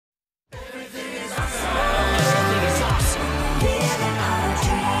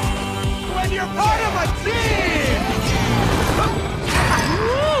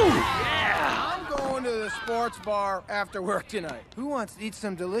sports bar after work tonight. Who wants to eat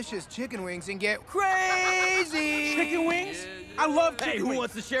some delicious chicken wings and get crazy? Chicken wings? I love chicken wings. Who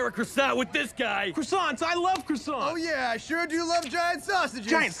wants to share a croissant with this guy? Croissants, I love croissants. Oh yeah, I sure do love giant sausages.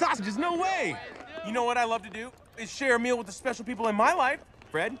 Giant sausages, no way. You know what I love to do? Is share a meal with the special people in my life.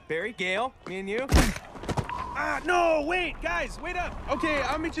 Fred, Barry, Gail, me and you. No, wait, guys, wait up. Okay,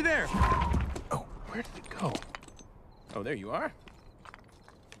 I'll meet you there. Oh, where did it go? Oh, there you are.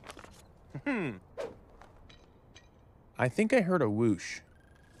 I think I heard a whoosh.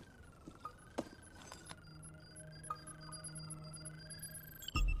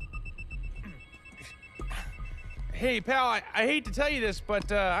 Hey, pal, I hate to tell you this,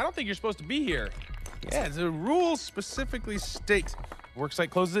 but I don't think you're supposed to be here. Yeah, the rules specifically state worksite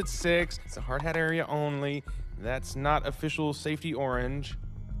closes at 6. It's a hard hat area only. That's not official safety orange.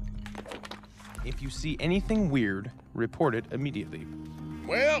 If you see anything weird, report it immediately.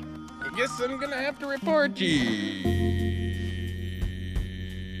 Well, I guess I'm gonna have to report you.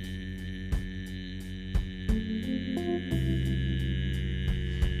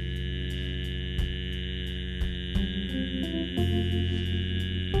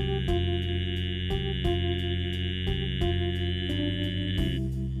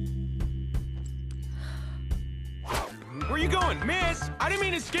 Where you going, miss? I didn't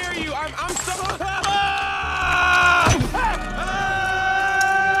mean to scare you. I'm so...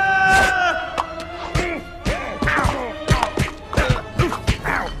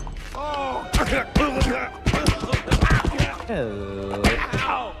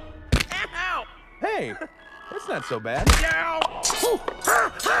 Ow! Ow! Hey, that's not so bad. Ow!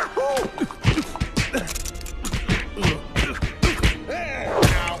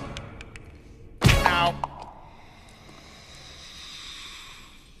 Ow!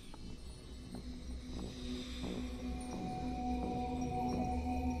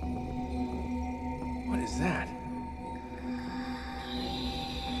 What is that?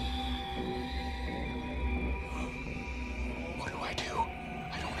 What do I do?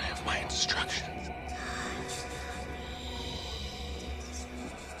 I don't have my instructions.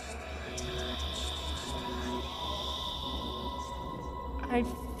 I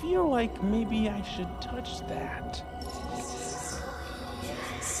feel like maybe I should touch that.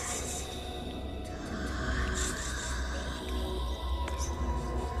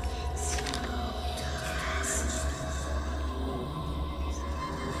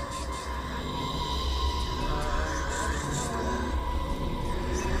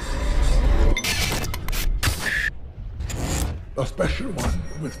 A special one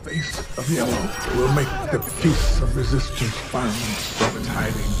with face of yellow will make the piece of resistance found from its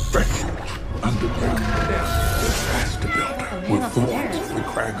hiding refuge underground. This has to build her with thorns we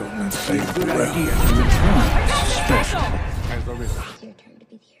craggle and save the realm. Special!